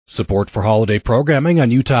Support for holiday programming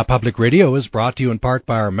on Utah Public Radio is brought to you in part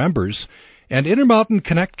by our members and Intermountain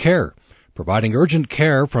Connect Care, providing urgent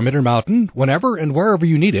care from Intermountain whenever and wherever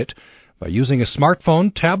you need it by using a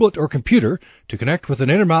smartphone, tablet, or computer to connect with an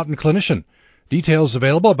Intermountain clinician. Details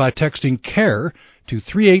available by texting CARE to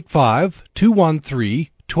 385-213-1276.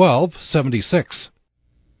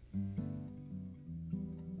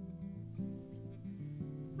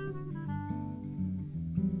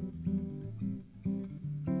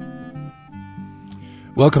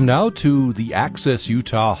 Welcome now to the Access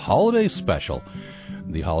Utah Holiday Special.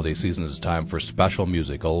 The holiday season is time for special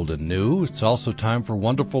music, old and new. It's also time for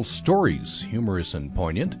wonderful stories, humorous and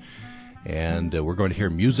poignant. And we're going to hear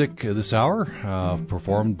music this hour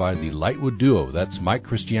performed by the Lightwood Duo. That's Mike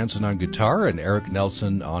Christiansen on guitar and Eric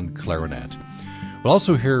Nelson on clarinet. We'll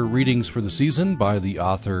also hear readings for the season by the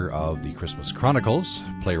author of the Christmas Chronicles,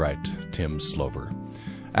 playwright Tim Slover.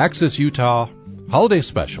 Access Utah Holiday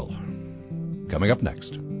Special. Coming up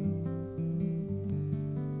next.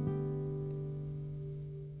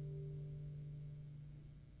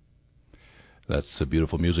 That's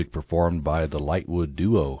beautiful music performed by the Lightwood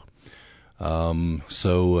Duo. Gentlemen,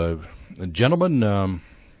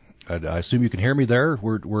 I assume you can hear me there.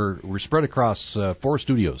 We're spread across 4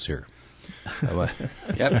 studios here.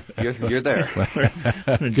 Yep, you're there.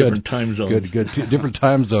 Good. Different time zones. Good. Different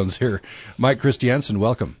time zones here. Mike Christiansen,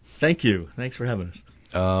 welcome. Thank you. Thanks for having us.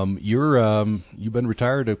 You've been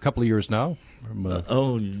retired a couple of years now.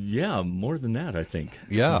 Yeah, more than that, I think.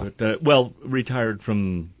 Yeah. But, retired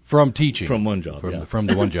from teaching, from one job, from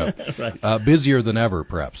the one job. Right. Busier than ever,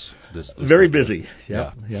 perhaps. This Very busy.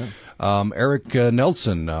 Yeah. Eric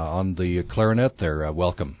Nelson on the clarinet there.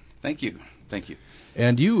 Welcome. Thank you.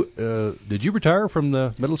 And you, did you retire from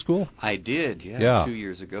the middle school? I did, yeah. 2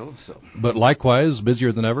 years ago. So. But likewise,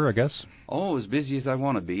 busier than ever, I guess? Oh, as busy as I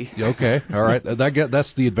want to be. Okay, all right.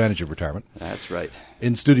 That's the advantage of retirement. That's right.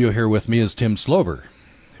 In studio here with me is Tim Slover,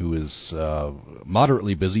 who is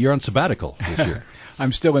moderately busy. You're on sabbatical this year.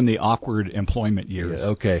 I'm still in the awkward employment years. Yeah,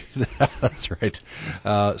 okay, that's right.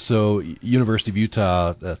 So, University of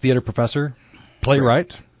Utah theater professor,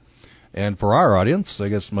 playwright. Right. And for our audience, I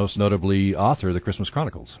guess most notably author of the Christmas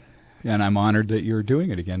Chronicles. And I'm honored that you're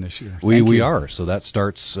doing it again this year. We are. So that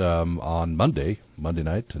starts on Monday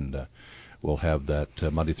night, and we'll have that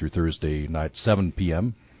Monday through Thursday night, 7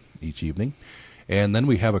 p.m. each evening. And then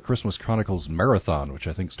we have a Christmas Chronicles marathon, which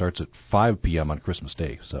I think starts at 5 p.m. on Christmas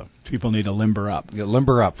Day. So people need to limber up. Yeah,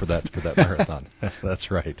 limber up for that marathon.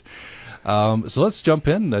 That's right. So let's jump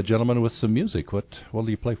in, gentlemen, with some music. What will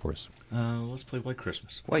you play for us? Let's play White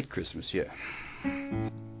Christmas. White Christmas, yeah.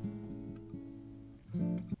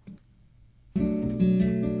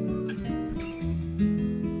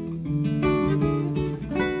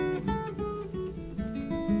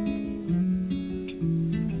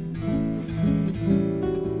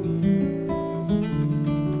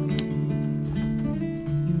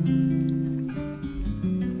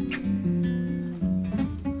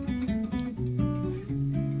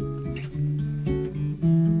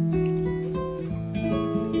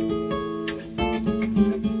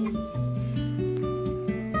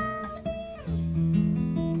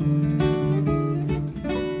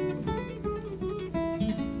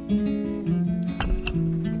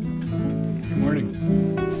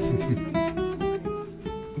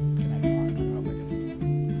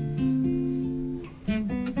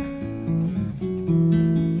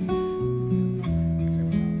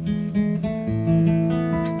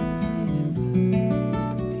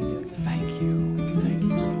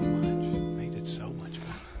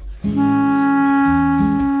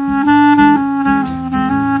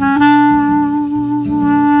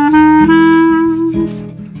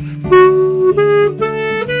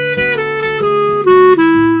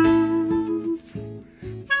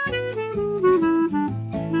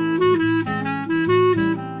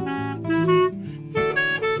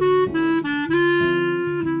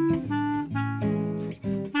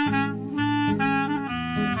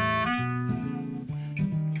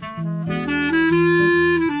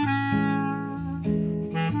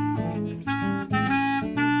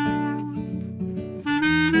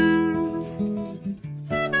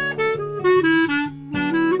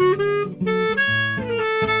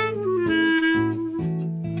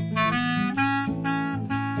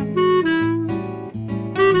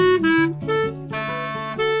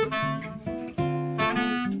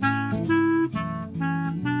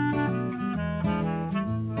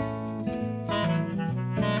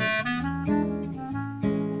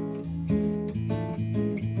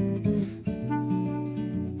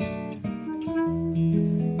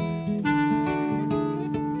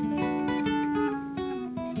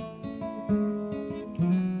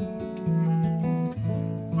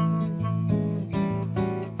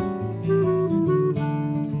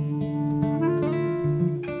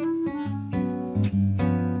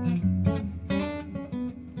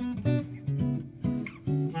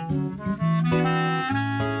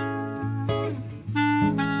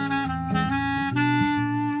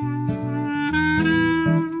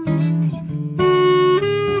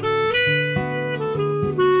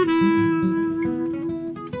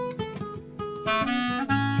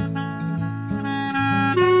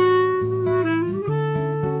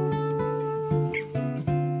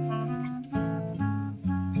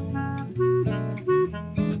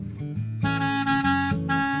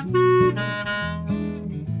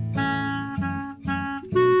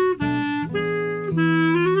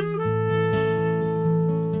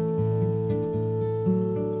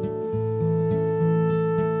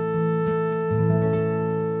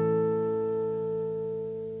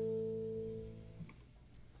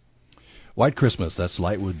 White Christmas, that's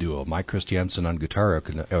Lightwood Duo. Mike Christiansen on guitar,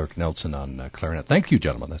 Eric Nelson on clarinet. Thank you,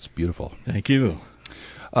 gentlemen. That's beautiful. Thank you.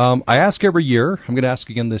 I ask every year, I'm going to ask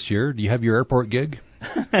again this year, do you have your airport gig?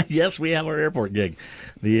 Yes, we have our airport gig,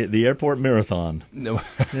 the airport marathon. No.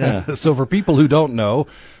 Yeah. So for people who don't know,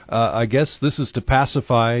 I guess this is to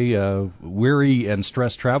pacify weary and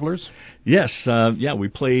stressed travelers? Yes, we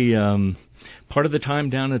play part of the time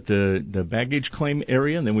down at the baggage claim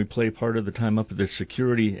area, and then we play part of the time up at the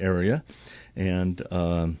security area. And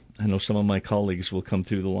I know some of my colleagues will come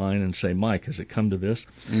through the line and say, "Mike, has it come to this?"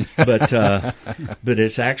 But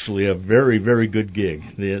it's actually a very, very good gig.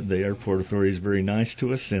 The airport authority is very nice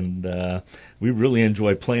to us, and we really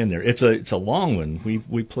enjoy playing there. It's a long one.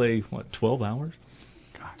 We play 12 hours.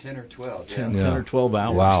 10 or 12. 10 or 12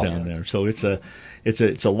 hours down there. So it's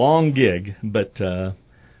a long gig, but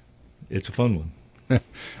it's a fun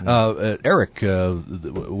one. Eric,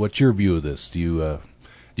 what's your view of this? Do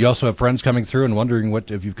you also have friends coming through and wondering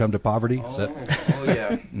if you've come to poverty? Oh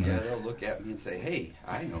yeah. Yeah, they'll look at me and say, "Hey,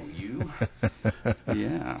 I know you."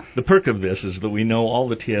 Yeah. The perk of this is that we know all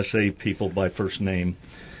the TSA people by first name,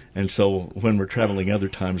 and so when we're traveling other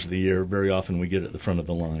times of the year, very often we get at the front of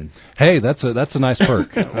the line. Hey, that's a nice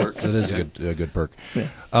perk. That works. It is a good perk.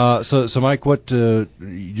 Yeah. So Mike, what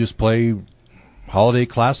you just play? Holiday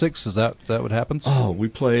classics? Is that what happens? Oh, we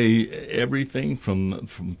play everything from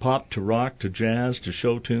pop to rock to jazz to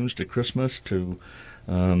show tunes to Christmas to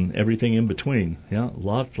everything in between. Yeah,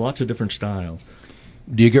 lots of different styles.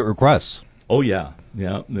 Do you get requests? Oh yeah.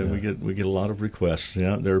 We get a lot of requests.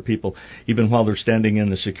 Yeah, there are people even while they're standing in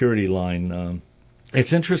the security line.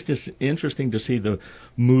 It's interesting to see the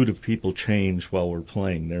mood of people change while we're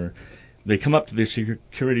playing. They come up to the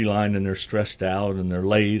security line and they're stressed out and they're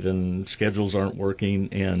late and schedules aren't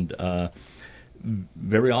working, and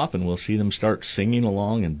very often we'll see them start singing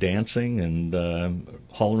along and dancing and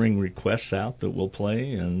hollering requests out that we'll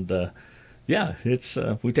play, and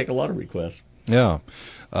we take a lot of requests. Yeah,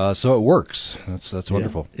 so it works. That's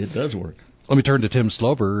wonderful. Yeah, it does work. Let me turn to Tim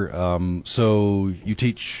Slover. So you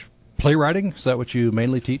teach playwriting? Is that what you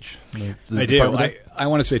mainly teach? I do. I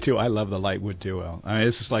want to say, too, I love the Lightwood Duo. I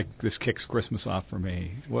mean, this kicks Christmas off for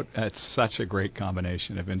me. It's such a great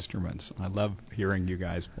combination of instruments. I love hearing you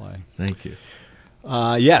guys play. Thank you.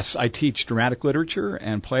 Yes, I teach dramatic literature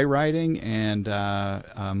and playwriting, and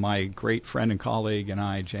my great friend and colleague and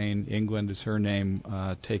I, Jane England is her name,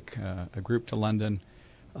 take a group to London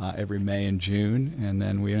every May and June, and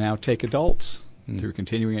then we now take adults through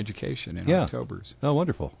continuing education in Octobers. Oh,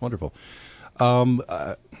 wonderful.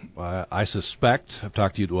 I suspect, I've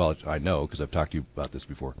talked to you, well, I know because I've talked to you about this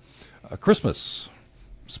before. Christmas,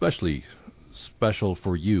 especially special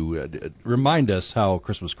for you. Remind us how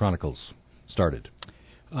Christmas Chronicles started.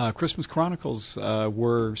 Christmas Chronicles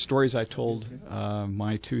were stories I told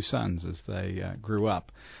my two sons as they grew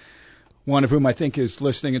up. One of whom I think is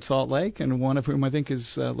listening in Salt Lake, and one of whom I think is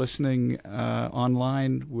listening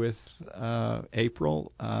online with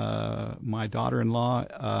April, my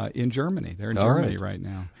daughter-in-law, in Germany. They're in Germany right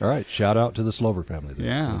now. All right. Shout out to the Slover family.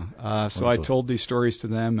 Yeah. So I told these stories to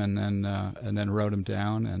them, and then wrote them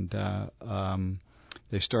down, and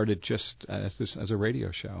they started just as a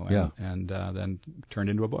radio show, and then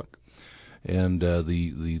turned into a book. And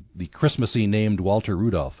the Christmassy named Walter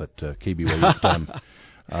Rudolph at KBYU at the time.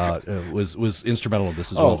 Was instrumental in this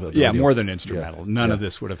as well. More than instrumental. None of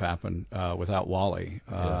this would have happened without Wally,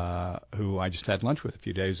 who I just had lunch with a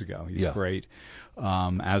few days ago. He's great,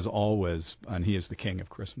 as always, and he is the king of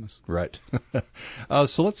Christmas. Right.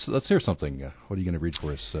 So let's hear something. What are you going to read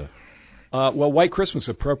for us? Well, White Christmas,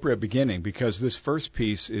 appropriate beginning, because this first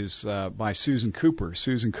piece is by Susan Cooper.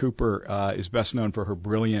 Susan Cooper is best known for her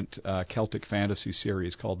brilliant Celtic fantasy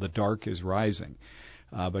series called The Dark is Rising.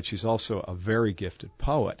 But she's also a very gifted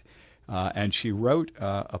poet. And she wrote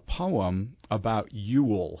a poem about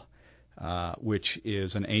Yule, which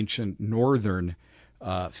is an ancient northern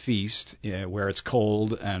feast where it's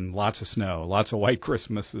cold and lots of snow, lots of white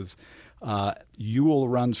Christmases. Yule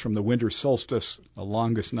runs from the winter solstice, the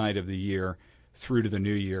longest night of the year, through to the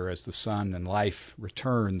new year as the sun and life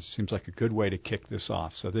returns. Seems like a good way to kick this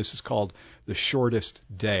off. So this is called The Shortest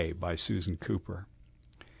Day by Susan Cooper.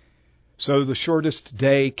 So the shortest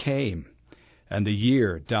day came, and the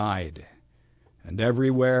year died. And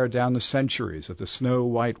everywhere down the centuries of the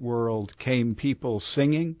snow-white world came people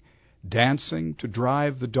singing, dancing to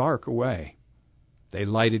drive the dark away. They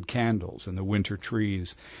lighted candles in the winter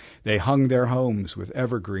trees. They hung their homes with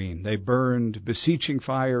evergreen. They burned beseeching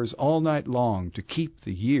fires all night long to keep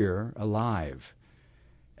the year alive.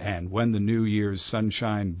 And when the New Year's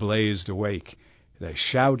sunshine blazed awake, they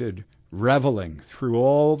shouted, Reveling through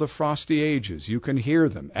all the frosty ages, you can hear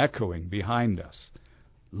them echoing behind us.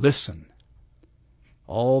 Listen.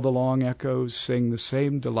 All the long echoes sing the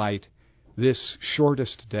same delight this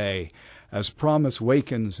shortest day, as promise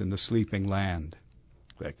wakens in the sleeping land.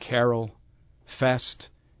 They carol, fest,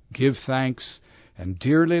 give thanks, and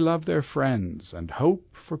dearly love their friends, and hope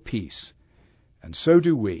for peace. And so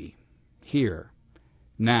do we, here,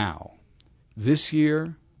 now, this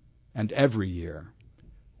year, and every year.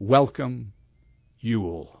 Welcome,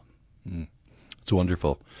 Yule. It's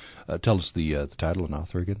wonderful. Tell us the title and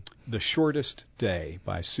author again. The Shortest Day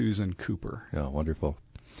by Susan Cooper. Yeah, wonderful.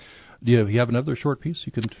 Do you have another short piece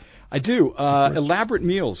you can? I do. Elaborate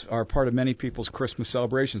meals are part of many people's Christmas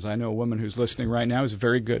celebrations. I know a woman who's listening right now is a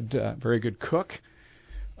very good cook.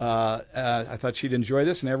 I thought she'd enjoy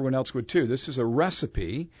this, and everyone else would too. This is a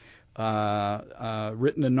recipe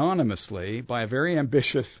written anonymously by a very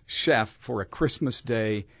ambitious chef for a Christmas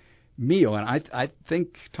Day meal. And I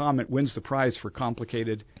think, Tom, it wins the prize for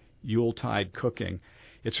complicated Yuletide cooking.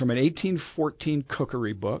 It's from an 1814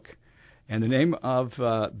 cookery book, and the name of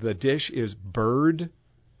the dish is Bird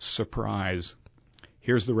Surprise.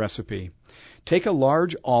 Here's the recipe. Take a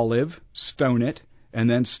large olive, stone it, and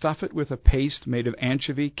then stuff it with a paste made of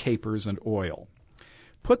anchovy, capers, and oil.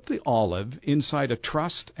 Put the olive inside a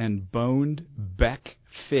trussed and boned beck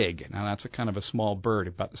fig. Now that's a kind of a small bird,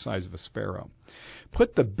 about the size of a sparrow.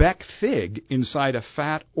 Put the beck fig inside a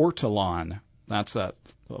fat ortolan. That's a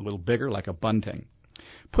little bigger, like a bunting.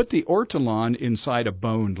 Put the ortolan inside a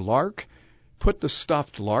boned lark. Put the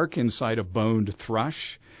stuffed lark inside a boned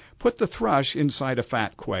thrush. Put the thrush inside a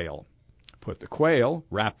fat quail. Put the quail,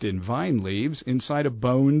 wrapped in vine leaves, inside a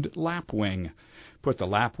boned lapwing. Put the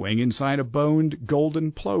lapwing inside a boned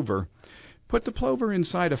golden plover. Put the plover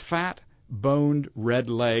inside a fat, boned,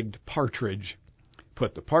 red-legged partridge.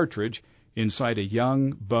 Put the partridge inside a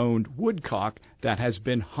young, boned woodcock that has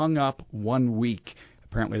been hung up 1 week.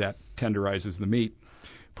 Apparently that tenderizes the meat.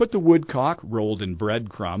 Put the woodcock, rolled in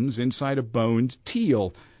breadcrumbs, inside a boned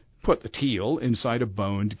teal. Put the teal inside a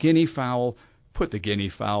boned guinea fowl. Put the guinea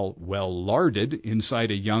fowl, well larded, inside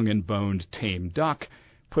a young and boned tame duck.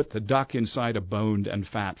 Put the duck inside a boned and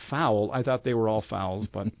fat fowl. I thought they were all fowls,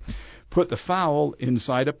 but put the fowl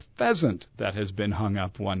inside a pheasant that has been hung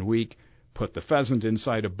up 1 week. Put the pheasant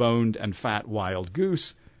inside a boned and fat wild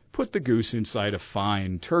goose. Put the goose inside a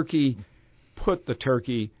fine turkey. Put the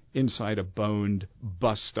turkey inside a boned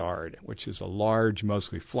bustard, which is a large,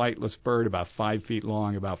 mostly flightless bird, about 5 feet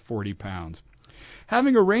long, about 40 pounds.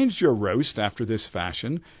 Having arranged your roast after this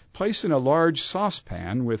fashion, place in a large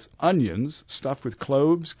saucepan with onions stuffed with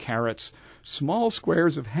cloves, carrots, small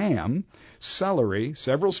squares of ham, celery,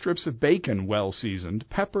 several strips of bacon well seasoned,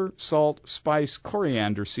 pepper, salt, spice,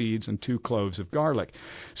 coriander seeds, and 2 cloves of garlic.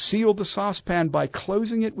 Seal the saucepan by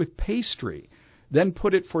closing it with pastry. Then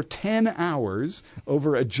put it for 10 hours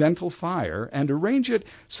over a gentle fire and arrange it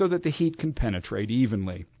so that the heat can penetrate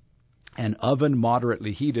evenly. An oven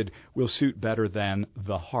moderately heated will suit better than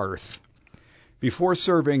the hearth. Before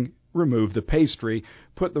serving, remove the pastry.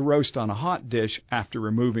 Put the roast on a hot dish after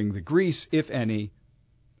removing the grease, if any,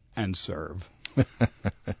 and serve.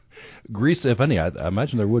 Grease, if any. I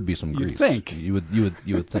imagine there would be some grease. You'd think. You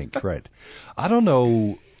would think, right. I don't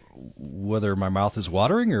know whether my mouth is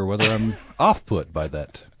watering or whether I'm off-put by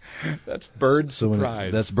that. That's bird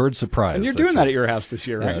surprise. That's bird surprise. And you're doing that at your house this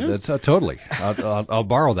year, right? Yeah, that's totally. I'll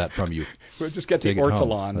borrow that from you. We'll just get the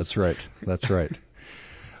ortolan. That's right.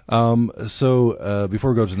 So before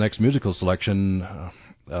we go to the next musical selection,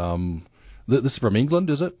 this is from England,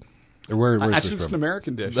 is it? Or where is this from? It's an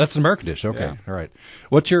American dish. That's an American dish. Okay, yeah. All right.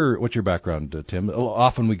 What's your background, Tim?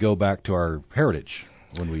 Often we go back to our heritage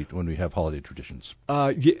when we have holiday traditions.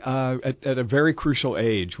 At a very crucial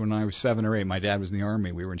age, when I was 7 or 8, my dad was in the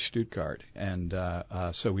Army. We were in Stuttgart, and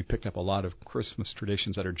so we picked up a lot of Christmas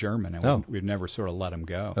traditions that are German, and we've never sort of let them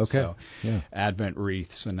go. Okay. So yeah. Advent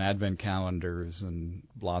wreaths and Advent calendars and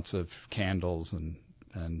lots of candles and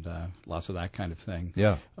lots of that kind of thing.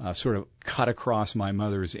 Yeah. Sort of cut across my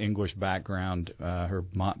mother's English background. Her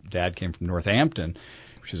dad came from Northampton,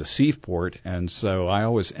 which is a seaport, and so I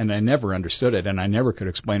never understood it, and I never could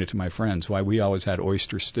explain it to my friends why we always had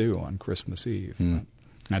oyster stew on Christmas Eve.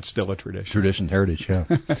 That's still a tradition. Heritage, yeah.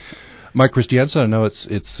 Mike Christiansen, I know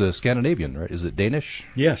it's Scandinavian, right? Is it Danish?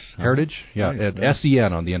 Yes. Heritage? Yeah, right, right.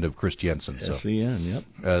 SEN on the end of Christiansen. So. SEN,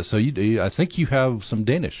 yep. So I think you have some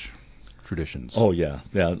Danish traditions. Oh, yeah.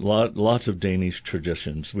 Lots of Danish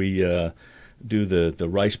traditions. We do the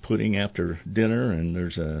rice pudding after dinner, and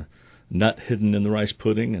there's a nut hidden in the rice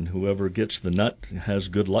pudding, and whoever gets the nut has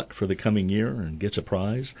good luck for the coming year and gets a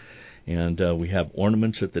prize. And we have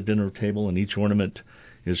ornaments at the dinner table, and each ornament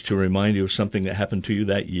is to remind you of something that happened to you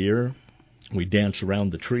that year. We dance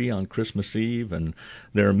around the tree on Christmas Eve, and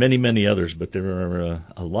there are many, many others, but there are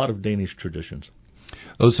a lot of Danish traditions.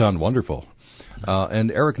 Those sound wonderful.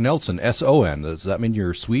 And Eric Nelson, S-O-N, does that mean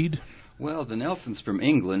you're Swede? Well, the Nelson's from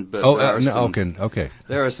England, but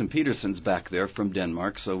there are some Petersons back there from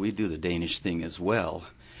Denmark, so we do the Danish thing as well.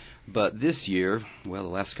 But this year, well, the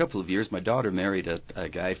last couple of years, my daughter married a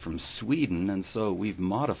guy from Sweden, and so we've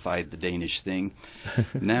modified the Danish thing.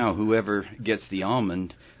 Now, whoever gets the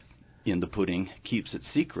almond in the pudding keeps it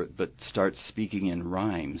secret, but starts speaking in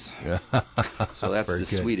rhymes. So that's the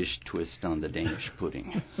good Swedish twist on the Danish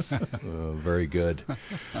pudding. Very good.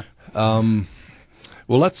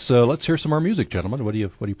 Well, let's hear some more music, gentlemen. What do you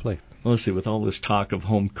play? Well, let's see. With all this talk of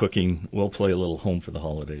home cooking, we'll play a little Home for the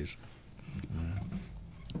Holidays.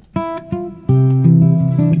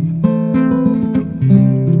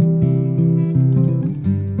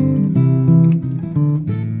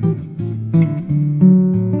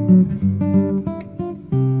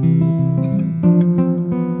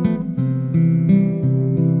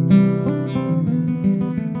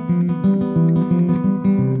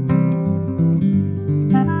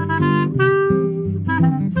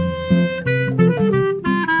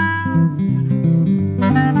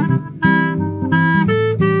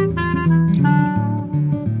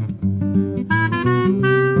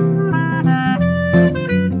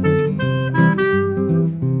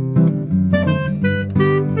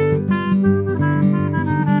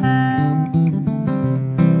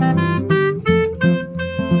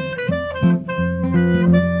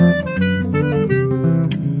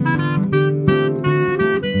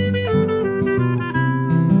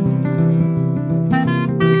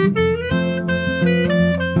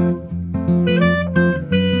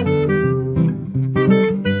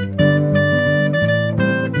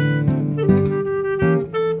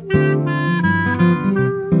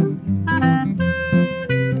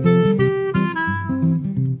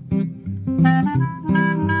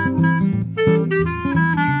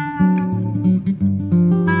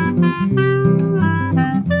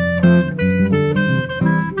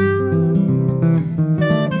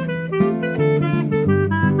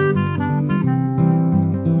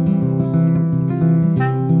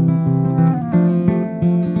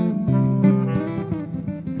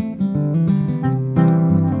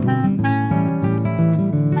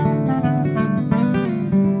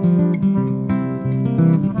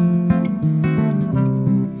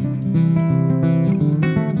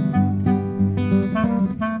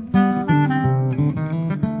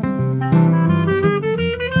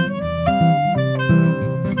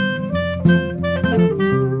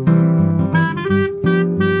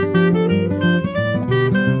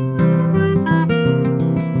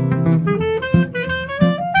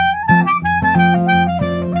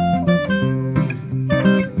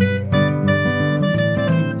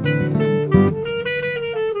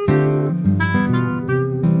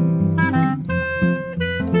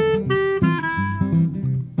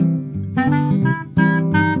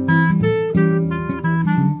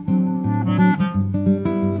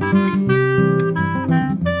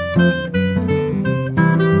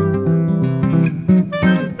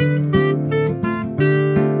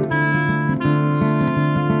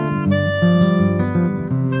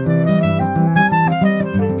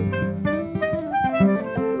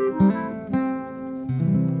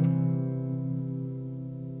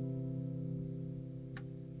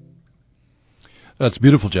 That's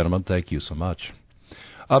beautiful, gentlemen. Thank you so much.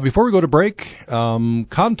 Before we go to break,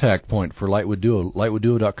 contact point for Lightwood Duo,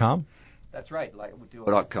 lightwoodduo.com? That's right,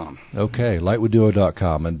 lightwoodduo.com. Okay,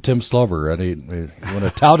 lightwoodduo.com. And Tim Slover, you want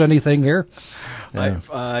to tout anything here?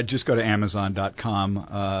 Just go to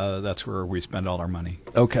amazon.com. That's where we spend all our money.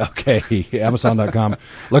 Okay, amazon.com.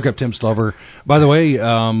 Look up Tim Slover. By the way,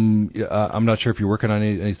 I'm not sure if you're working on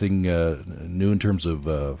anything new in terms of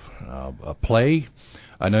a play.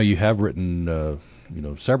 I know you have written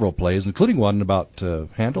several plays, including one about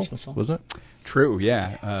Handel, wasn't it? True,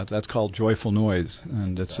 yeah. That's called Joyful Noise,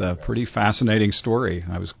 and it's a pretty fascinating story.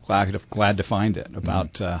 I was glad to find it,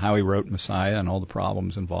 about how he wrote Messiah and all the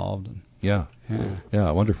problems involved. Yeah,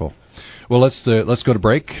 wonderful. Well, let's go to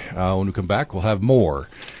break. When we come back, we'll have more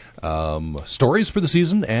stories for the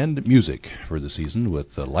season and music for the season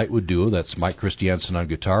with the Lightwood Duo. That's Mike Christiansen on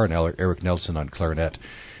guitar and Eric Nelson on clarinet.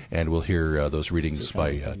 And we'll hear those readings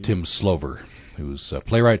by Tim Slover, who's a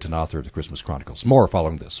playwright and author of the Christmas Chronicles. More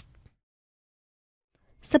following this.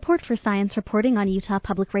 Support for science reporting on Utah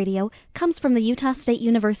Public Radio comes from the Utah State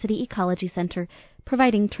University Ecology Center,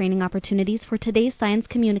 providing training opportunities for today's science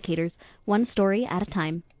communicators, one story at a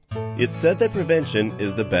time. It's said that prevention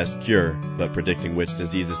is the best cure, but predicting which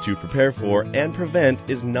diseases to prepare for and prevent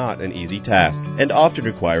is not an easy task, and often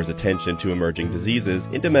requires attention to emerging diseases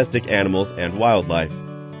in domestic animals and wildlife.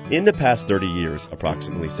 In the past 30 years,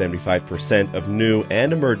 approximately 75% of new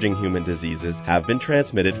and emerging human diseases have been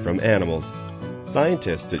transmitted from animals.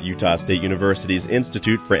 Scientists at Utah State University's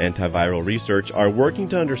Institute for Antiviral Research are working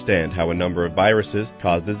to understand how a number of viruses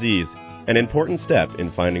cause disease, an important step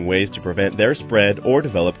in finding ways to prevent their spread or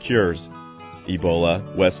develop cures.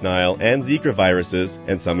 Ebola, West Nile, and Zika viruses,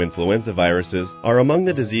 and some influenza viruses, are among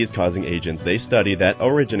the disease-causing agents they study that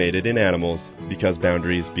originated in animals, because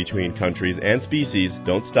boundaries between countries and species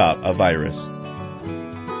don't stop a virus.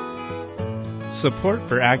 Support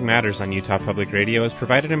for Ag Matters on Utah Public Radio is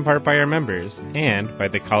provided in part by our members and by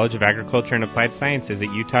the College of Agriculture and Applied Sciences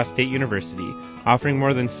at Utah State University, offering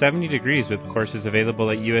more than 70 degrees with courses available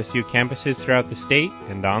at USU campuses throughout the state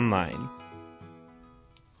and online.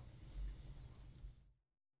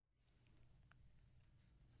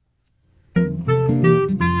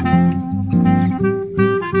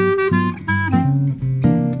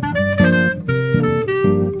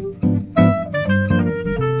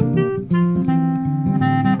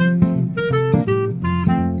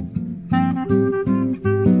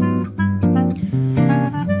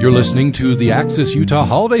 You're listening to the Access Utah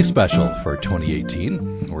Holiday Special for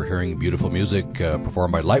 2018. We're hearing beautiful music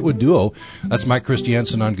performed by Lightwood Duo. That's Mike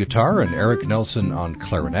Christiansen on guitar and Eric Nelson on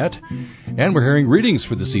clarinet. And we're hearing readings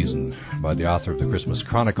for the season by the author of the Christmas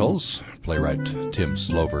Chronicles, playwright Tim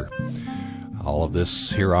Slover. All of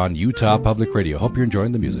this here on Utah Public Radio. Hope you're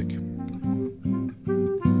enjoying the music.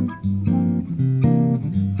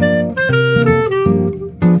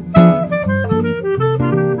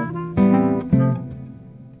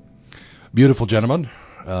 Beautiful gentlemen.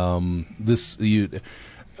 How do you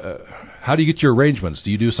get your arrangements? Do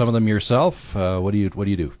you do some of them yourself? What do you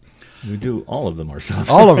do? We do all of them ourselves.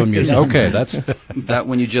 All of them yourself. Okay, that's that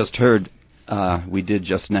one you just heard. We did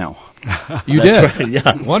just now. You did. Right,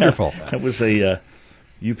 yeah, Wonderful. That was a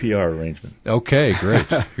UPR arrangement. Okay, great.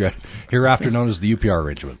 Hereafter known as the UPR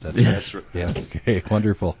arrangement. That's right. Yeah. Okay,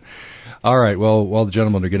 wonderful. All right. Well, while the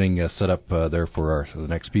gentlemen are getting set up there for the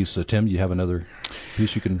next piece, Tim, do you have another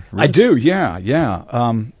piece you can read? I do. Yeah.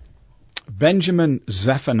 Benjamin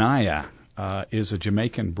Zephaniah is a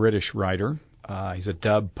Jamaican-British writer. He's a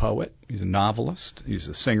dub poet. He's a novelist. He's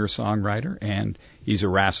a singer-songwriter, and he's a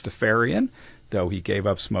Rastafarian, though he gave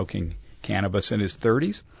up smoking cannabis in his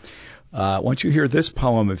 30s. Once you hear this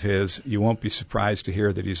poem of his, you won't be surprised to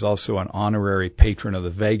hear that he's also an honorary patron of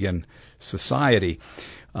the Vegan Society.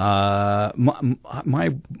 My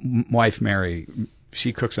wife, Mary,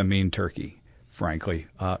 she cooks a mean turkey, frankly,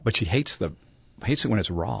 but she hates it when it's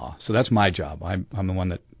raw. So that's my job. I'm the one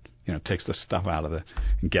that takes the stuff out of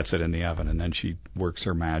and gets it in the oven, and then she works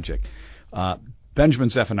her magic. Benjamin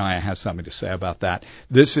Zephaniah has something to say about that.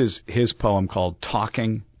 This is his poem called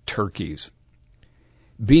Talking Turkeys.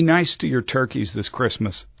 Be nice to your turkeys this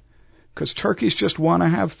Christmas, 'cause turkeys just want to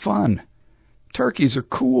have fun. Turkeys are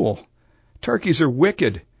cool. Turkeys are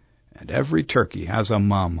wicked, and every turkey has a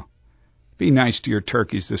mum. Be nice to your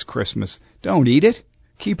turkeys this Christmas. Don't eat it.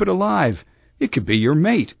 Keep it alive. It could be your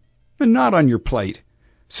mate, and not on your plate.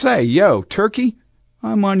 Say, yo, turkey,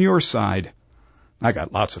 I'm on your side. I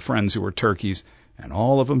got lots of friends who are turkeys, and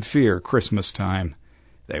all of them fear Christmas time.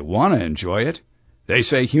 They want to enjoy it. They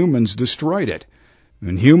say humans destroyed it,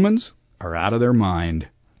 and humans are out of their mind.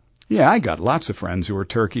 Yeah, I got lots of friends who are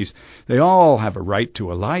turkeys. They all have a right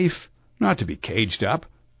to a life, not to be caged up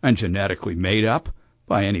and genetically made up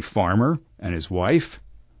by any farmer and his wife.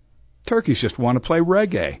 Turkeys just want to play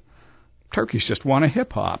reggae. Turkeys just want to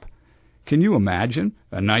hip-hop. Can you imagine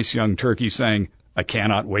a nice young turkey saying, I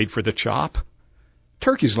cannot wait for the chop?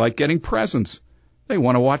 Turkeys like getting presents. They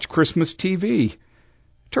want to watch Christmas TV.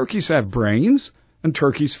 Turkeys have brains, and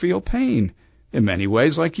turkeys feel pain, in many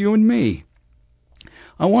ways like you and me.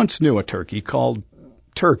 I once knew a turkey called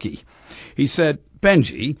Turkey. He said,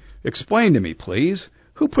 Benji, explain to me, please,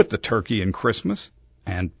 who put the turkey in Christmas,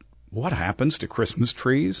 and what happens to Christmas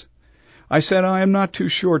trees? I said, I am not too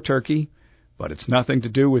sure, Turkey, but it's nothing to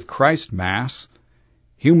do with Christ Mass.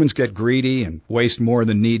 Humans get greedy and waste more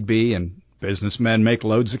than need be, and businessmen make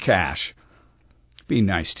loads of cash. Be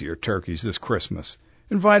nice to your turkeys this Christmas.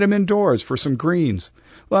 Invite 'em indoors for some greens.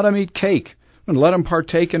 Let 'em eat cake, and let 'em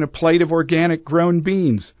partake in a plate of organic grown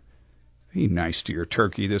beans. Be nice to your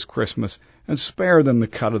turkey this Christmas, and spare them the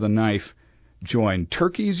cut of the knife. Join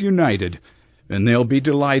Turkeys United, and they'll be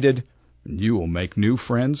delighted, and you will make new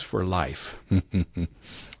friends for life.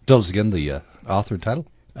 Tell us again the author title.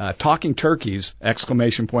 Talking Turkeys, !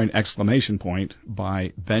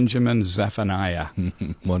 by Benjamin Zephaniah.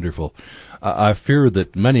 Wonderful. I fear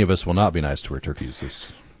that many of us will not be nice to our turkeys this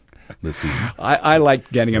season. I like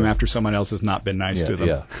getting them after someone else has not been nice to them.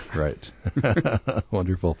 Yeah, right.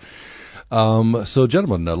 Wonderful. So,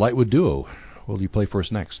 gentlemen, Lightwood Duo, what will you play for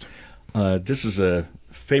us next? This is a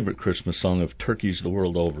favorite Christmas song of turkeys the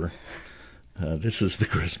world over. This is the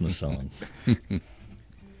Christmas song.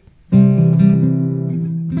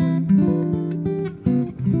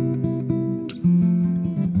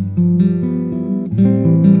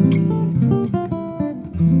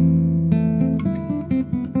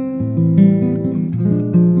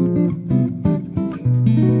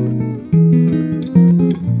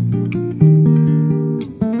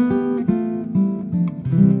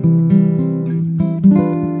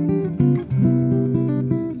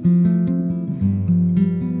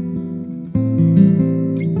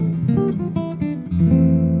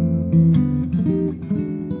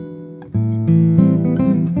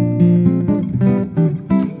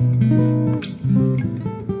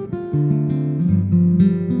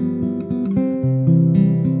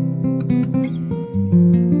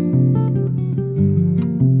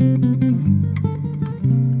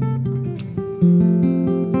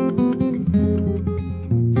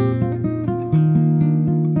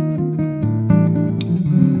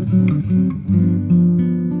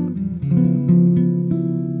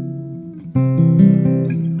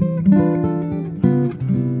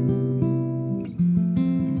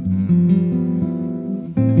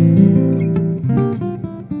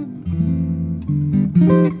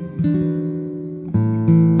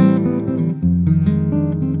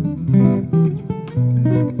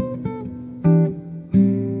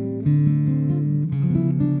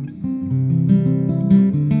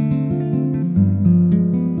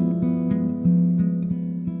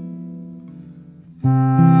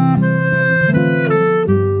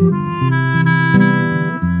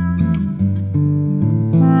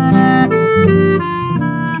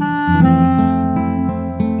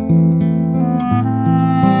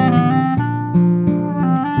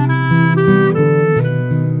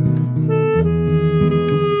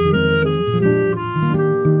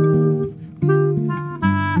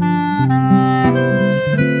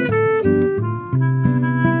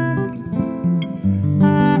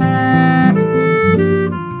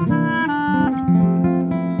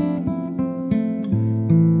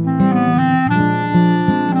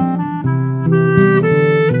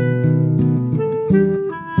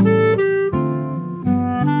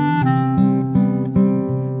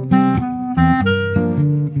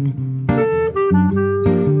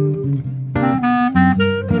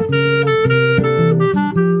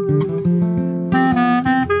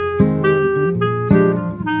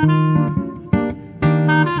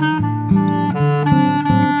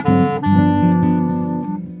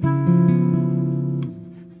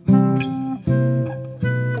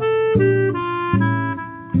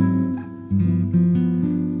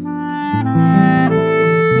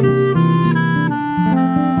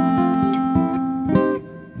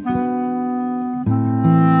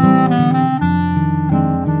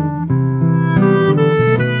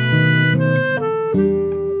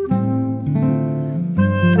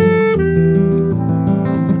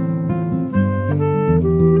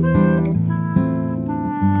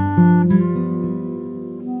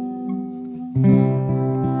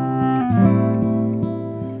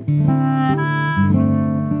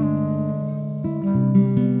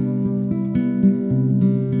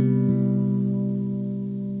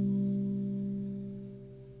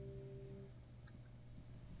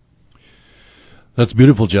 That's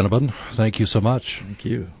beautiful, gentlemen. Thank you so much. Thank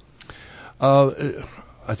you.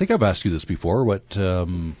 I think I've asked you this before, but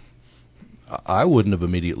I wouldn't have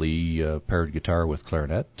immediately paired guitar with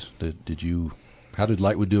clarinet. Did you? How did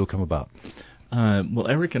Lightwood Duo come about? Well,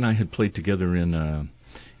 Eric and I had played together in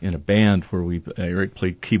a band where Eric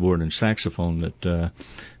played keyboard and saxophone. That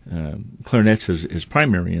clarinet's his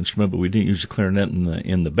primary instrument, but we didn't use the clarinet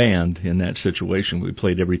in the band. In that situation, we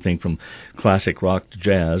played everything from classic rock to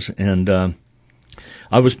jazz, and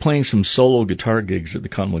I was playing some solo guitar gigs at the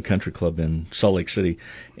Cottonwood Country Club in Salt Lake City,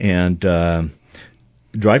 and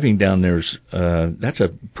driving down there's that's a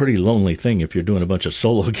pretty lonely thing if you're doing a bunch of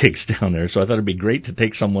solo gigs down there. So I thought it'd be great to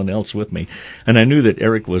take someone else with me, and I knew that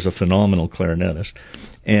Eric was a phenomenal clarinetist,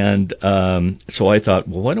 and so I thought,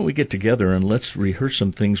 well, why don't we get together and let's rehearse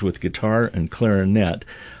some things with guitar and clarinet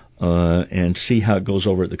and see how it goes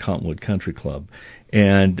over at the Cottonwood Country Club.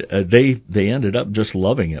 And they ended up just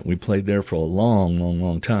loving it. We played there for a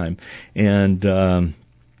long time, and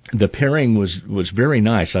the pairing was very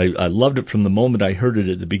nice. I loved it from the moment I heard it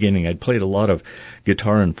at the beginning. I'd played a lot of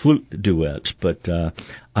guitar and flute duets, but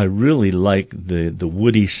I really like the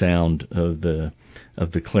woody sound of the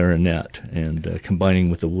clarinet and combining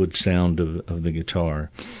with the wood sound of the guitar.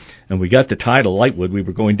 And we got the title, Lightwood. We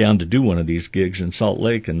were going down to do one of these gigs in Salt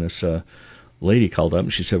Lake, and this lady called up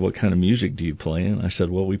and she said, "What kind of music do you play?" And I said,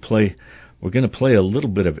 "Well, we're going to play a little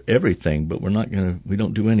bit of everything, but we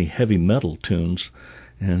don't do any heavy metal tunes."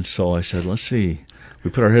 And so I said, "Let's see." We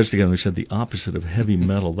put our heads together and we said the opposite of heavy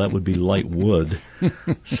metal, that would be light wood.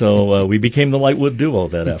 So we became the Lightwood Duo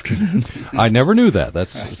that afternoon. I never knew that.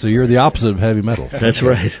 So you're the opposite of heavy metal. That's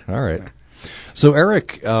right. All right. So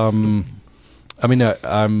Eric, I'm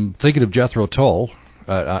thinking of Jethro Tull.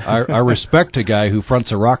 I respect a guy who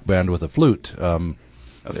fronts a rock band with a flute. A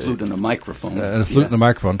flute and a microphone. And a flute and a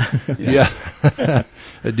microphone. Yeah.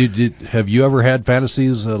 Have you ever had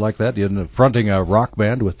fantasies like that? Fronting a rock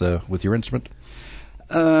band with your instrument?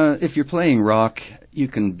 If you're playing rock, you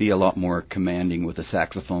can be a lot more commanding with a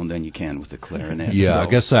saxophone than you can with a clarinet. Yeah, I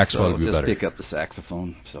guess saxophone would be better. Just pick up the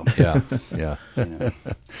saxophone. So yeah.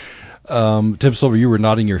 Tim Slover, you were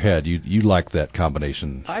nodding your head. You like that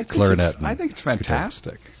combination, clarinet. I think it's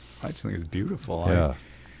fantastic. I just think it's beautiful. Yeah.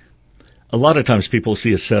 A lot of times people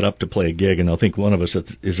see us set up to play a gig and they'll think one of us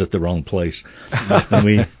is at the wrong place.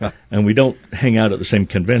 and we don't hang out at the same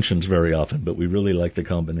conventions very often, but we really like the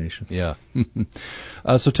combination. Yeah.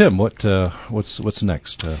 So Tim, what's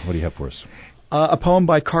next? What do you have for us? A poem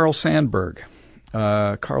by Carl Sandburg.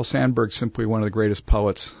 Carl Sandburg's simply one of the greatest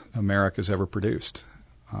poets America's ever produced.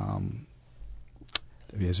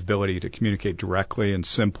 His ability to communicate directly and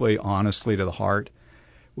simply, honestly to the heart.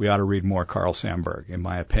 We ought to read more Carl Sandburg, in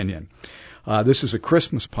my opinion. This is a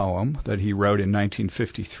Christmas poem that he wrote in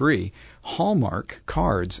 1953. Hallmark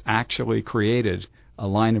Cards actually created a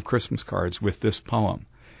line of Christmas cards with this poem.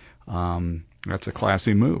 That's a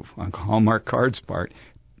classy move on Hallmark Cards' part.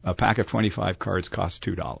 A pack of 25 cards costs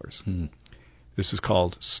 $2. This is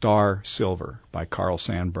called Star Silver by Carl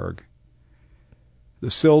Sandburg. The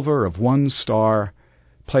silver of one star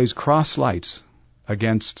plays cross lights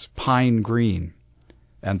against pine green.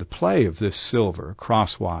 And the play of this silver,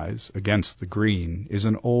 crosswise, against the green, is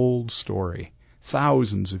an old story,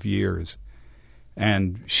 thousands of years.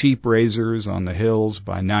 And sheep raisers on the hills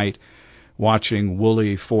by night, watching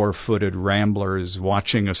woolly four-footed ramblers,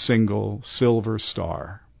 watching a single silver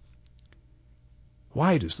star.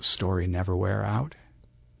 Why does the story never wear out?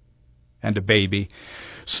 And a baby,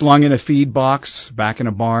 slung in a feed box, back in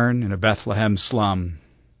a barn in a Bethlehem slum.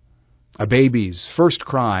 A baby's first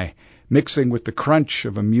cry, mixing with the crunch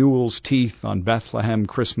of a mule's teeth on Bethlehem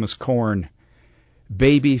Christmas corn.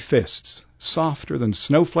 Baby fists, softer than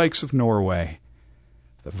snowflakes of Norway.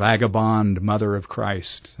 The vagabond mother of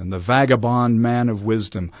Christ and the vagabond man of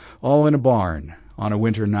wisdom, all in a barn on a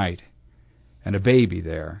winter night. And a baby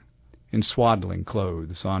there, in swaddling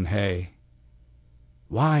clothes on hay.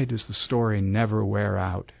 Why does the story never wear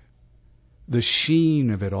out? The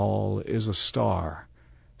sheen of it all is a star,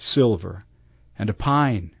 silver, and a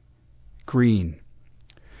pine, green.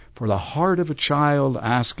 For the heart of a child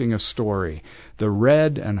asking a story, the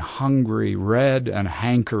red and hungry, red and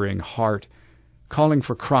hankering heart, calling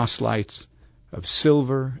for cross lights of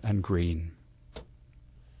silver and green.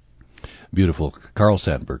 Beautiful. Carl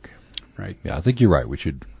Sandburg. Right. Yeah, I think you're right. We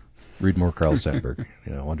should read more Carl Sandburg.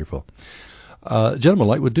 Yeah, wonderful. Gentlemen,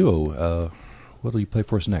 Lightwood Duo, what will you play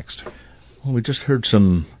for us next? Well, we just heard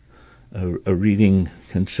a reading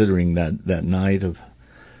considering that night of,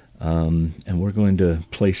 and we're going to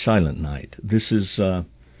play Silent Night. This is, I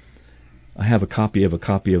have a copy of a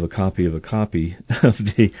copy of a copy of a copy of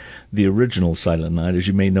the original Silent Night. As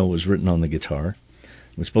you may know, it was written on the guitar.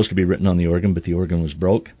 It was supposed to be written on the organ, but the organ was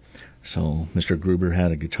broke. So Mr. Gruber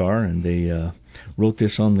had a guitar, and they wrote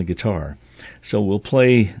this on the guitar. So I'll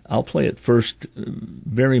play it first,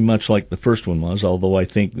 very much like the first one was, although I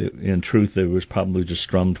think that in truth it was probably just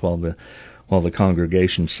strummed while the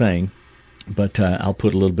congregation sang. But I'll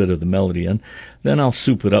put a little bit of the melody in. Then I'll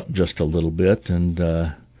soup it up just a little bit, and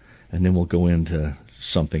then we'll go into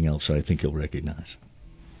something else that I think you'll recognize.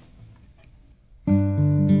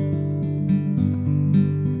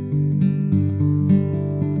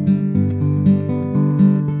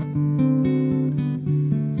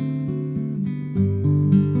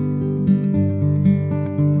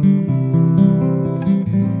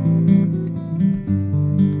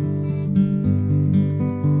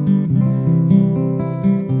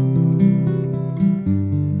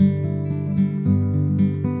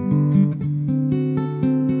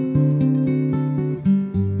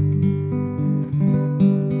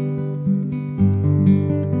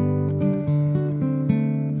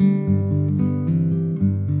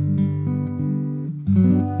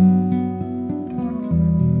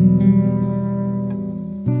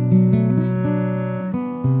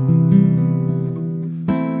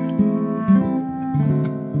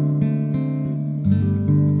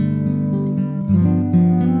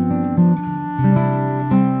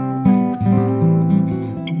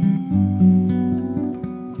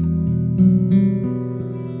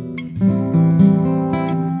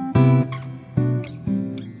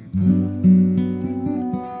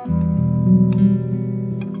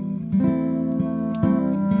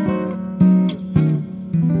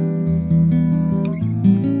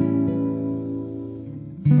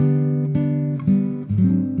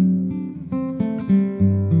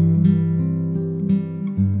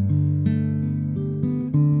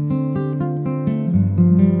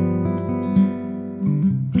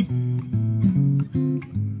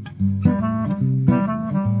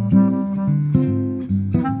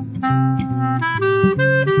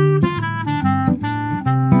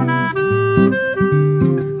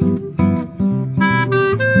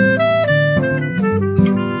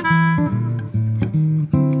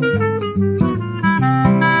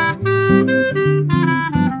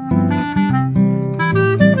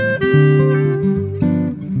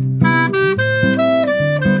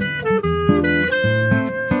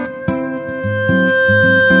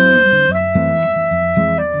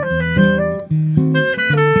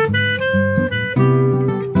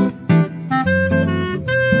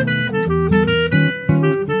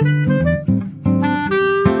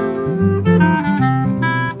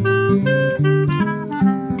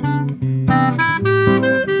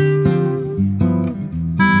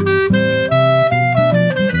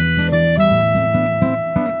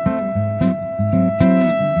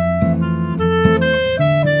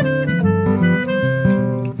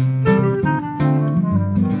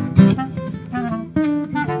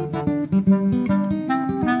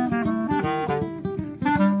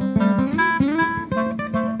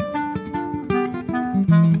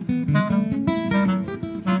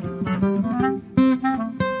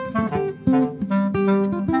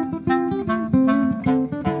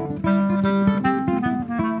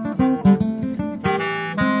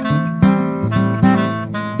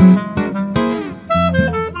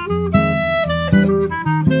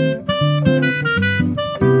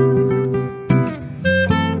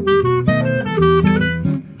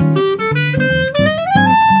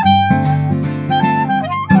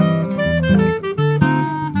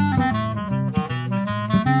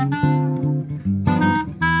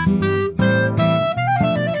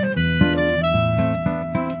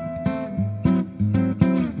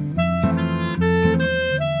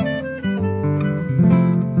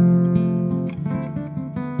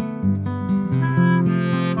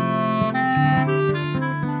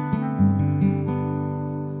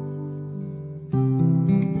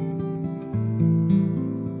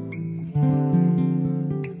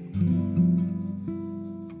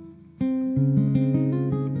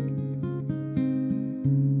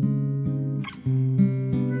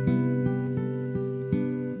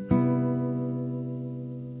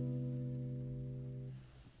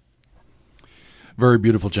 very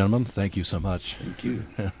beautiful, gentlemen. Thank you so much. Thank you.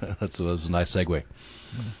 that was a nice segue.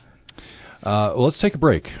 Well, let's take a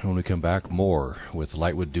break. When we come back, more with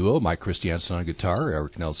Lightwood Duo, Mike Christiansen on guitar,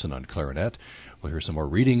 Eric Nelson on clarinet. We'll hear some more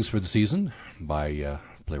readings for the season by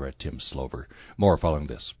playwright Tim Slover. More following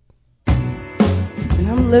this. And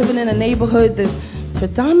I'm living in a neighborhood that's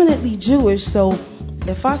predominantly Jewish, so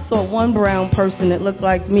if I saw one brown person that looked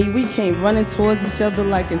like me, we came running towards each other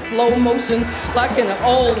like in slow motion, like in an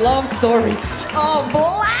old love story. A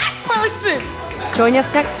black person! Join us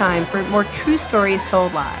next time for more true stories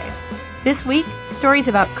told live. This week, stories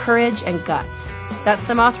about courage and guts. That's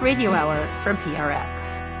the Moth Radio Hour from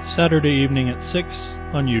PRX. Saturday evening at 6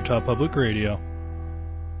 on Utah Public Radio.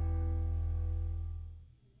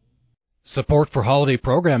 Support for holiday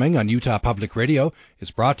programming on Utah Public Radio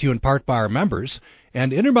is brought to you in part by our members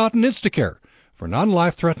and Intermountain Instacare for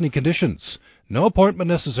non-life-threatening conditions. No appointment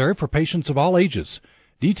necessary for patients of all ages.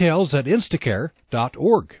 Details at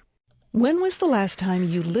instacare.org. When was the last time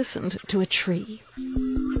you listened to a tree?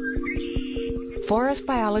 Forest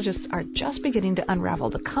biologists are just beginning to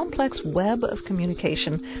unravel the complex web of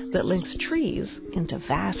communication that links trees into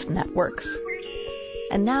vast networks.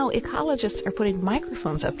 And now ecologists are putting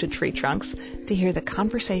microphones up to tree trunks to hear the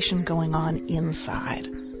conversation going on inside.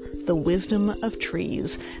 The wisdom of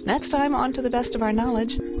trees. Next time, on to the best of our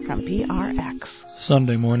knowledge from PRX.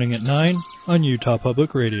 Sunday morning at 9 on Utah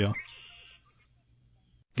Public Radio.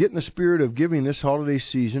 Get in the spirit of giving this holiday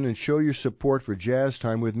season and show your support for Jazz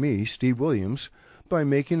Time with me, Steve Williams, by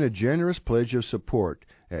making a generous pledge of support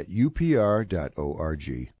at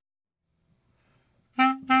upr.org.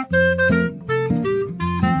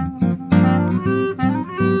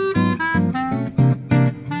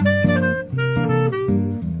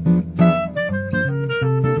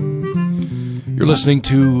 You're listening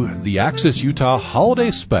to the Access Utah Holiday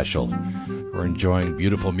Special. We're enjoying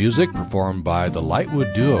beautiful music performed by the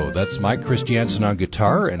Lightwood Duo. That's Mike Christiansen on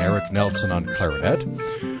guitar and Eric Nelson on clarinet.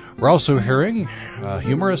 We're also hearing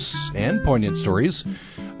humorous and poignant stories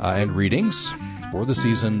and readings for the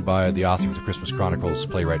season by the author of the Christmas Chronicles,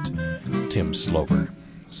 playwright Tim Slover.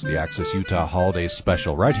 It's the Access Utah Holiday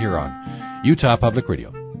Special right here on Utah Public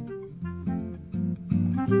Radio.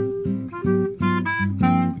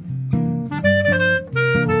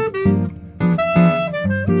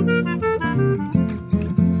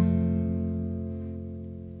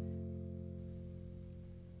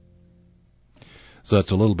 So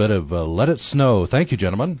that's a little bit of Let It Snow. Thank you,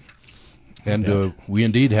 gentlemen. And we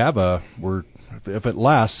indeed have if it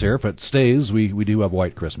lasts here, if it stays, we do have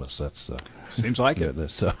White Christmas. That's seems like it.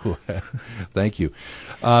 So thank you.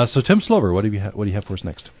 So Tim Slover, what do you have for us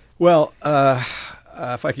next? Well,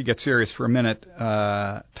 if I could get serious for a minute,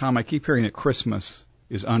 Tom, I keep hearing that Christmas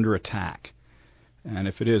is under attack, and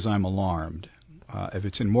if it is, I'm alarmed. If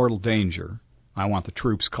it's in mortal danger, I want the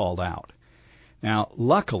troops called out. Now,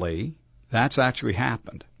 luckily, that's actually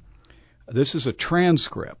happened. This is a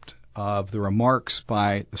transcript of the remarks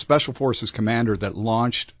by the Special Forces commander that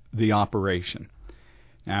launched the operation.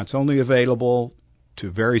 Now, it's only available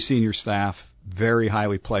to very senior staff, very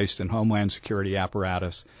highly placed in Homeland Security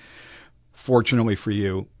apparatus. Fortunately for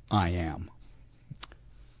you, I am.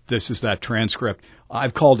 This is that transcript.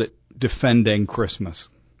 I've called it Defending Christmas.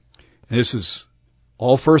 This is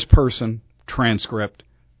all first-person transcript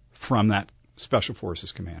from that Special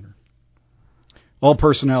Forces commander. All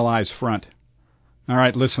personnel eyes front. All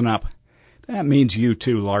right, listen up. That means you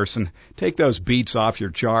too, Larson. Take those beats off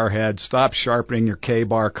your jarhead, stop sharpening your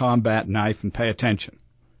K-bar combat knife, and pay attention.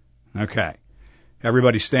 Okay.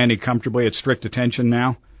 Everybody standing comfortably at strict attention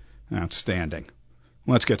now? Outstanding.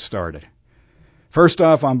 Let's get started. First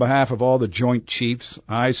off, on behalf of all the Joint Chiefs,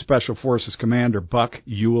 I, Special Forces Commander Buck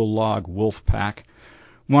Yule Log Wolfpack,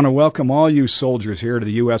 want to welcome all you soldiers here to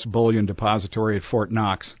the U.S. Bullion Depository at Fort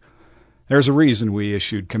Knox. There's a reason we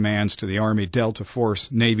issued commands to the Army Delta Force,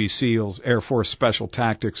 Navy SEALs, Air Force Special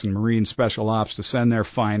Tactics, and Marine Special Ops to send their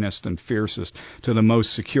finest and fiercest to the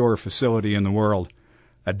most secure facility in the world.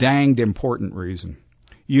 A danged important reason.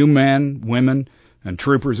 You men, women, and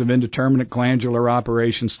troopers of indeterminate glandular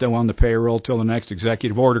operations still on the payroll till the next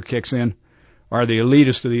executive order kicks in are the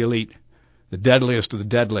elitist of the elite, the deadliest of the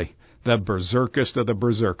deadly, the berserkest of the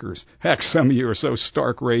berserkers. Heck, some of you are so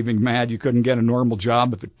stark raving mad you couldn't get a normal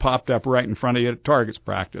job if it popped up right in front of you at targets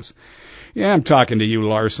practice. Yeah, I'm talking to you,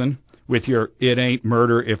 Larson, with your "it ain't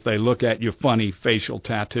murder if they look at you funny" facial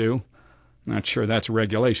tattoo. Not sure that's a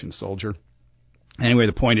regulation, soldier. Anyway,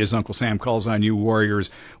 the point is Uncle Sam calls on you warriors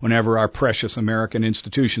whenever our precious American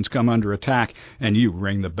institutions come under attack, and you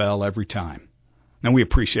ring the bell every time. And we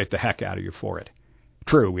appreciate the heck out of you for it.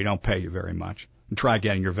 True, we don't pay you very much. and try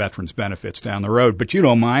getting your veterans benefits down the road. But you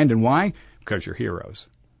don't mind, and why? Because you're heroes.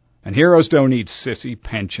 And heroes don't need sissy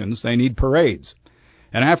pensions, they need parades.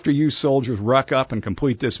 And after you soldiers ruck up and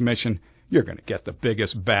complete this mission, you're going to get the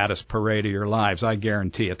biggest, baddest parade of your lives, I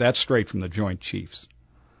guarantee it. That's straight from the Joint Chiefs.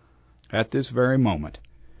 At this very moment,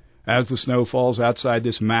 as the snow falls outside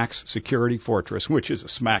this max security fortress, which is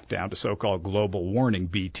a smackdown to so-called global warning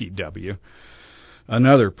BTW,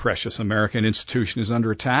 another precious American institution is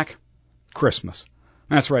under attack. Christmas.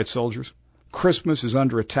 That's right, soldiers. Christmas is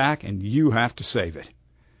under attack, and you have to save it.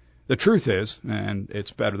 The truth is, and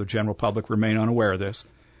it's better the general public remain unaware of this,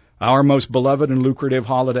 our most beloved and lucrative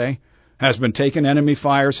holiday has been taking enemy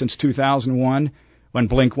fire since 2001, when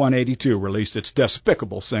Blink-182 released its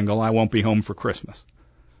despicable single, I Won't Be Home for Christmas.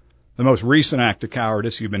 The most recent act of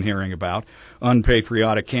cowardice you've been hearing about,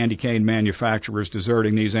 unpatriotic candy cane manufacturers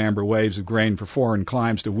deserting these amber waves of grain for foreign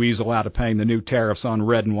climes to weasel out of paying the new tariffs on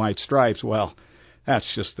red and white stripes, well,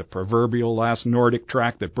 that's just the proverbial last Nordic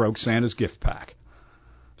track that broke Santa's gift pack.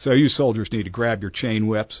 So you soldiers need to grab your chain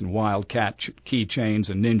whips and wildcat keychains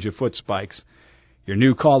and ninja foot spikes. Your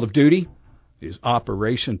new call of duty is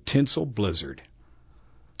Operation Tinsel Blizzard.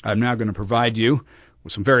 I'm now going to provide you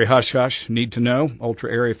with some very hush-hush, need-to-know,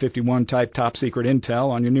 Ultra Area 51 type top-secret intel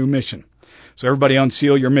on your new mission. So everybody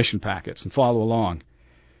unseal your mission packets and follow along.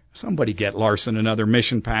 Somebody get Larson another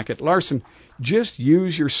mission packet. Larson, just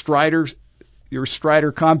use your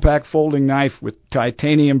Strider compact folding knife with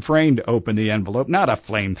titanium frame to open the envelope, not a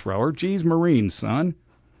flamethrower. Geez, Marines, son.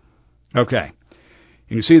 Okay.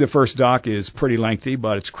 You can see the first doc is pretty lengthy,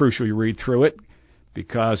 but it's crucial you read through it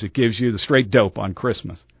because it gives you the straight dope on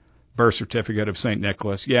Christmas. Birth certificate of St.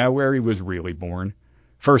 Nicholas, yeah, where he was really born.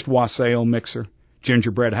 First wassail mixer,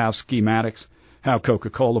 gingerbread house schematics, how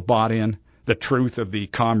Coca-Cola bought in, the truth of the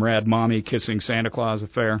comrade mommy kissing Santa Claus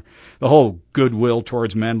affair, the whole goodwill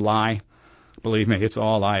towards men lie. Believe me, it's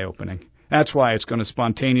all eye-opening. That's why it's going to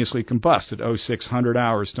spontaneously combust at 0600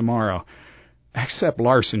 hours tomorrow. Except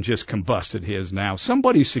Larson just combusted his now.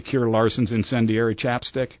 Somebody secure Larson's incendiary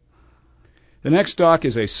chapstick. The next doc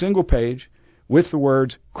is a single page with the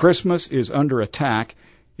words, Christmas is under attack,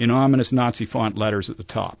 in ominous Nazi font letters at the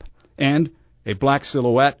top, and a black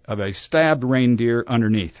silhouette of a stabbed reindeer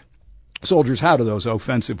underneath. Soldiers, how do those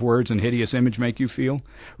offensive words and hideous image make you feel?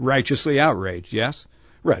 Righteously outraged, yes?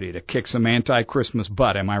 Ready to kick some anti-Christmas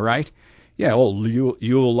butt, am I right? Yeah, old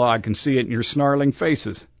Yule log can see it in your snarling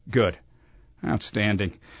faces. Good.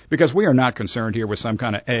 Outstanding. Because we are not concerned here with some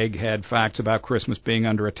kind of egghead facts about Christmas being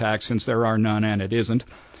under attack, since there are none and it isn't.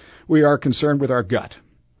 We are concerned with our gut.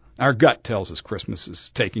 Our gut tells us Christmas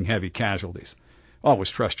is taking heavy casualties.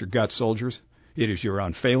 Always trust your gut, soldiers. It is your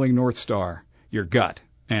unfailing North Star, your gut,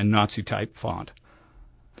 and Nazi-type font.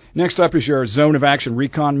 Next up is your Zone of Action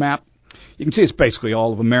Recon map. You can see it's basically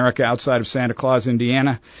all of America outside of Santa Claus,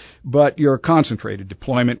 Indiana, but your concentrated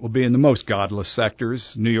deployment will be in the most godless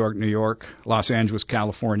sectors, New York, Los Angeles,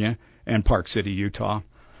 California, and Park City, Utah.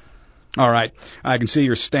 All right, I can see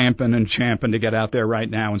you're stamping and champing to get out there right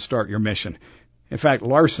now and start your mission. In fact,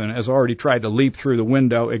 Larson has already tried to leap through the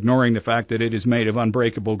window, ignoring the fact that it is made of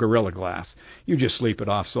unbreakable Gorilla Glass. You just sleep it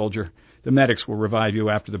off, soldier. The medics will revive you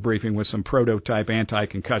after the briefing with some prototype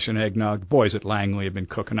anti-concussion eggnog the boys at Langley have been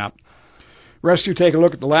cooking up. Rest you take a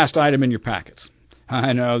look at the last item in your packets.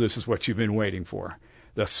 I know this is what you've been waiting for.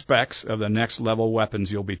 The specs of the next-level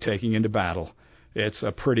weapons you'll be taking into battle. It's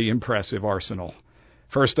a pretty impressive arsenal.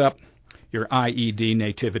 First up, your IED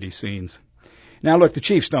nativity scenes. Now look, the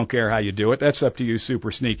Chiefs don't care how you do it. That's up to you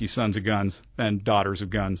super sneaky sons of guns and daughters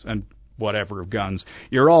of guns and whatever of guns.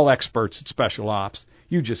 You're all experts at special ops.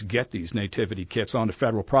 You just get these nativity kits onto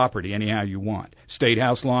federal property anyhow you want. State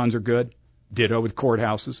house lawns are good. Ditto with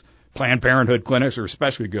courthouses. Planned Parenthood clinics are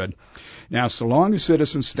especially good. Now, so long as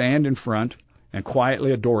citizens stand in front and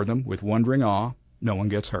quietly adore them with wondering awe, no one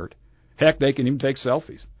gets hurt. Heck, they can even take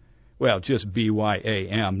selfies. Well, just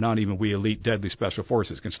BYAM, not even we elite deadly special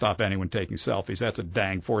forces can stop anyone taking selfies. That's a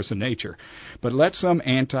dang force of nature. But let some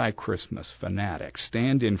anti-Christmas fanatic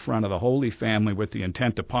stand in front of the Holy Family with the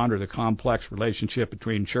intent to ponder the complex relationship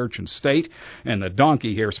between church and state, and the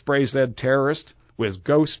donkey here sprays that terrorist with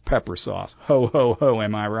ghost pepper sauce. Ho, ho, ho,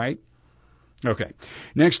 am I right? Okay.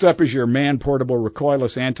 Next up is your man-portable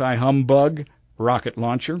recoilless anti-humbug rocket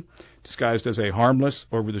launcher, disguised as a harmless,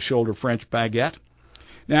 over-the-shoulder French baguette.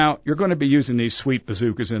 Now, you're going to be using these sweet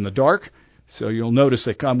bazookas in the dark, so you'll notice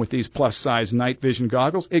they come with these plus-size night vision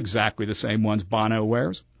goggles, exactly the same ones Bono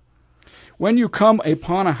wears. When you come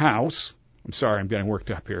upon a house, I'm sorry, I'm getting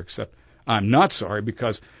worked up here, except I'm not sorry,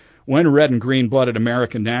 because when red and green-blooded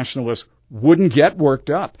American nationalists wouldn't get worked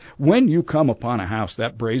up. When you come upon a house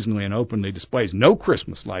that brazenly and openly displays no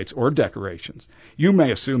Christmas lights or decorations, you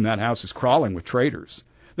may assume that house is crawling with traitors.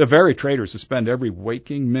 The very traitors who spend every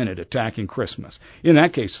waking minute attacking Christmas. In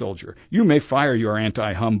that case, soldier, you may fire your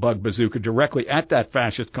anti-humbug bazooka directly at that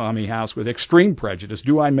fascist commie house with extreme prejudice.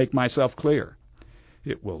 Do I make myself clear?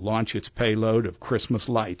 It will launch its payload of Christmas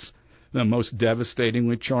lights, the most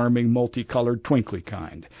devastatingly charming, multicolored, twinkly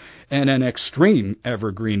kind, and an extreme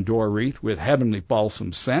evergreen door wreath with heavenly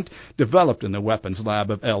balsam scent developed in the weapons lab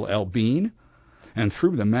of L.L. Bean. And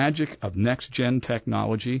through the magic of next-gen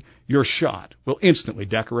technology, your shot will instantly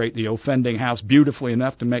decorate the offending house beautifully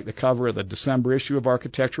enough to make the cover of the December issue of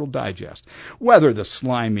Architectural Digest, whether the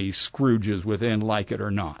slimy Scrooges within like it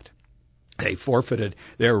or not. They forfeited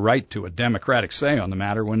their right to a democratic say on the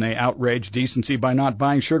matter when they outraged decency by not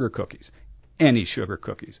buying sugar cookies. Any sugar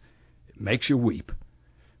cookies. It makes you weep.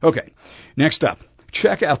 Okay, next up,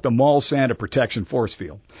 check out the Mall Santa Protection Force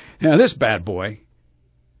Field. Now, this bad boy...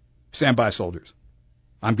 Stand by, soldiers.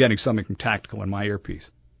 I'm getting something from Tactical in my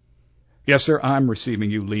earpiece. Yes, sir, I'm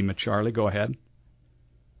receiving you, Lima Charlie. Go ahead.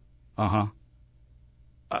 Uh-huh.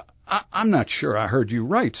 I'm not sure I heard you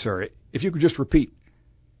right, sir. If you could just repeat.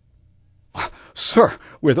 Sir,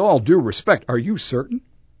 with all due respect, are you certain?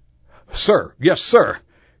 Sir, yes, sir.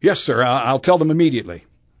 Yes, sir, I'll tell them immediately.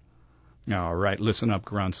 All right, listen up,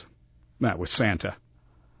 grunts. That was Santa.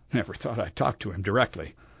 Never thought I'd talk to him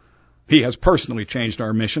directly. He has personally changed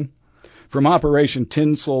our mission. From Operation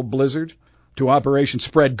Tinsel Blizzard to Operation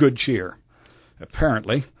Spread Good Cheer.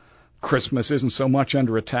 Apparently, Christmas isn't so much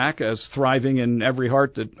under attack as thriving in every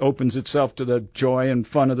heart that opens itself to the joy and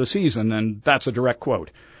fun of the season, and that's a direct quote.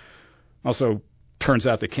 Also, turns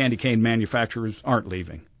out the candy cane manufacturers aren't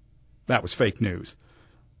leaving. That was fake news.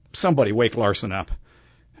 Somebody wake Larson up.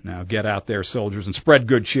 Now get out there, soldiers, and spread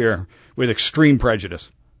good cheer with extreme prejudice.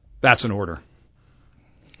 That's an order.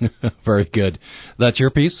 Very good. That's your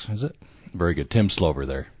piece, is it? Very good. Tim Slover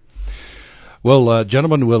there. Well,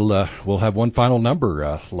 gentlemen, we'll have one final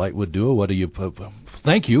number. Lightwood Duo, what do you...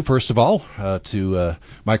 thank you, first of all, to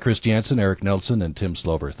Mike Christiansen, Eric Nelson, and Tim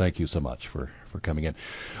Slover. Thank you so much for coming in.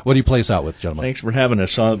 What do you play us out with, gentlemen? Thanks for having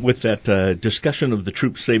us. With that discussion of the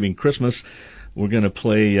troops saving Christmas, we're going to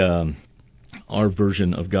play our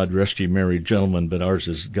version of God Rest Ye Merry Gentlemen, but ours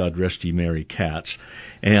is God Rest Ye Merry Cats.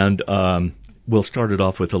 And we'll start it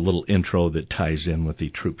off with a little intro that ties in with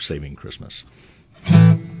the troops saving Christmas.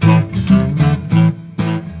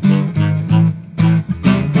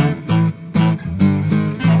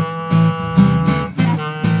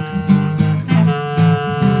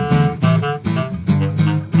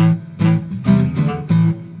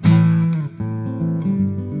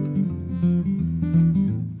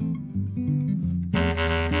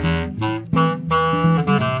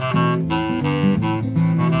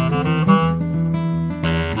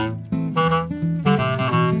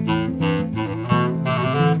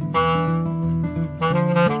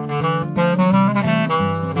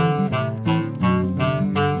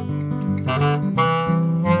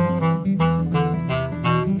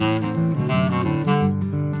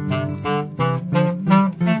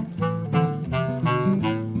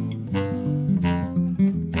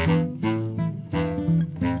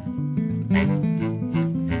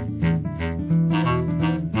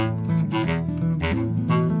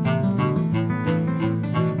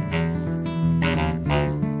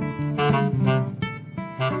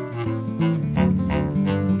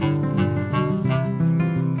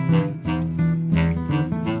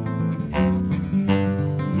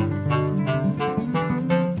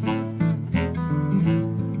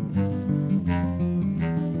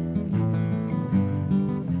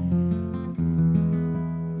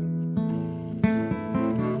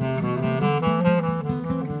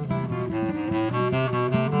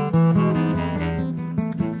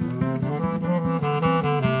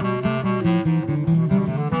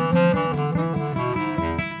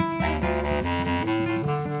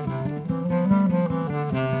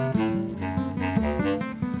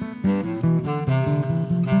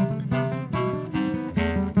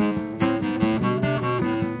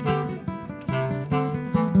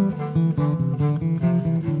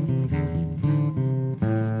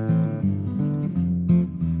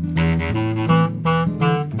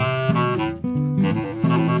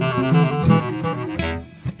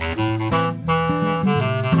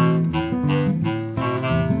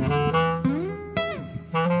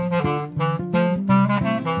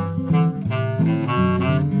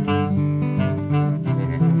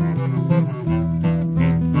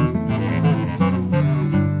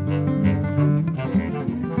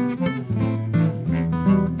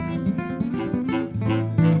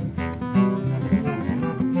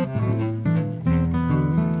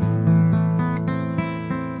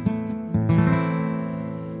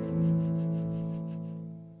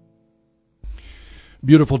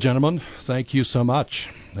 Beautiful, gentlemen. Thank you so much.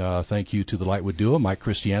 Thank you to the Lightwood Duo, Mike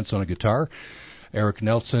Christiansen on guitar, Eric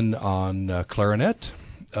Nelson on clarinet.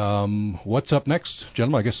 What's up next,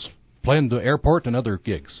 gentlemen? I guess playing the airport and other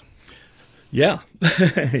gigs. Yeah.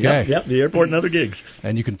 Okay. Yep, the airport and other gigs.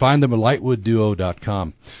 And you can find them at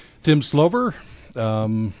lightwoodduo.com. Tim Slover,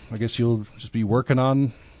 I guess you'll just be working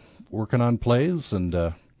on plays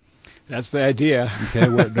and... That's the idea. Okay,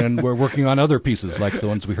 we're working on other pieces like the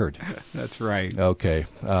ones we heard. That's right. Okay,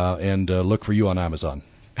 and look for you on Amazon.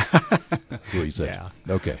 That's what you said. Yeah.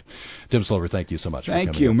 Okay. Tim Slover, thank you so much for coming.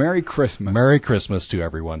 Thank you. In. Merry Christmas. Merry Christmas to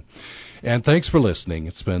everyone. And thanks for listening.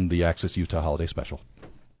 It's been the Access Utah Holiday Special.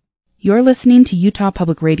 You're listening to Utah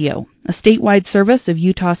Public Radio, a statewide service of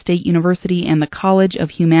Utah State University and the College of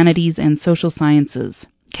Humanities and Social Sciences.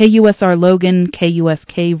 KUSR Logan,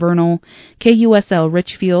 KUSK Vernal, KUSL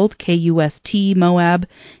Richfield, KUST Moab,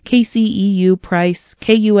 KCEU Price,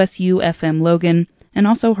 KUSU FM Logan, and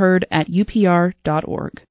also heard at upr.org.